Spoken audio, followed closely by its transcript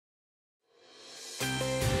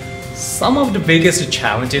Some of the biggest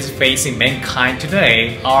challenges facing mankind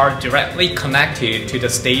today are directly connected to the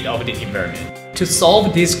state of the environment. To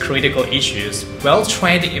solve these critical issues,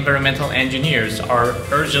 well-trained environmental engineers are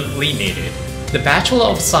urgently needed. The Bachelor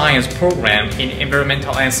of Science program in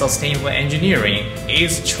Environmental and Sustainable Engineering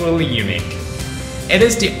is truly unique. It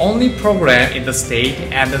is the only program in the state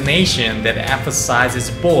and the nation that emphasizes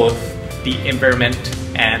both the environment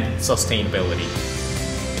and sustainability.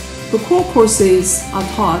 The core courses are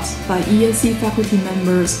taught by ESE faculty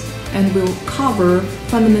members and will cover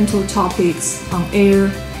fundamental topics on air,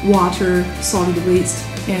 water, solid waste,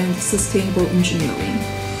 and sustainable engineering.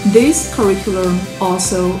 This curriculum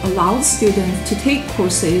also allows students to take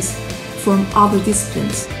courses from other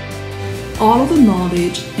disciplines. All of the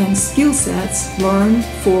knowledge and skill sets learned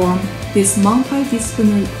from these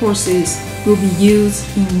multidisciplinary courses will be used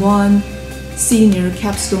in one senior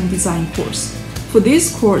capstone design course. For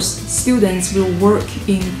this course, students will work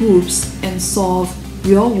in groups and solve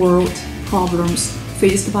real-world problems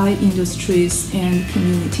faced by industries and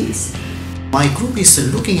communities. My group is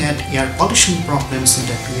looking at air pollution problems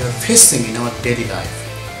that we are facing in our daily life.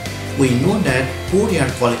 We know that poor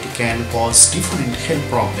air quality can cause different health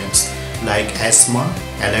problems like asthma,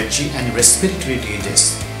 allergy, and respiratory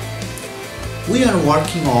diseases. We are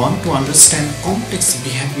working on to understand complex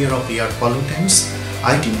behavior of air pollutants,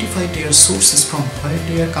 identify their sources from where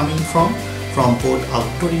they are coming from both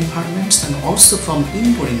outdoor environments and also from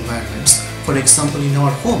indoor environments, for example in our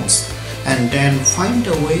homes, and then find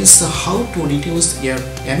the ways how to reduce air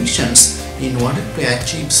emissions in order to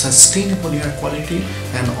achieve sustainable air quality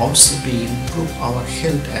and also to improve our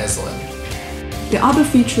health as well. The other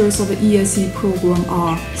features of the ESE program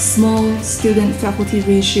are small student-faculty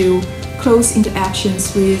ratio, close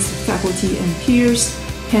interactions with faculty and peers,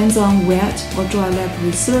 hands-on wet or dry lab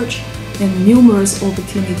research, and numerous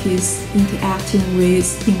opportunities interacting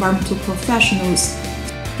with environmental professionals.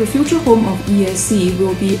 The future home of ESE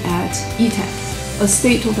will be at ETEC, a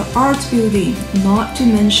state-of-the-art building, not to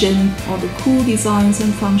mention all the cool designs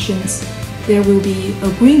and functions. There will be a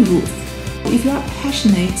green roof. If you are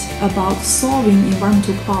passionate about solving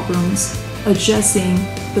environmental problems, addressing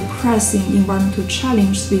the pressing environmental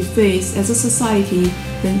challenges we face as a society,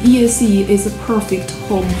 then ESE is a perfect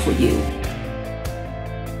home for you.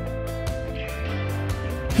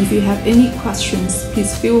 If you have any questions,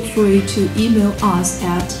 please feel free to email us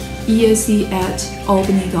at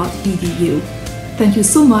ese@albany.edu. Thank you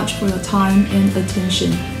so much for your time and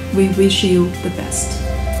attention. We wish you the best.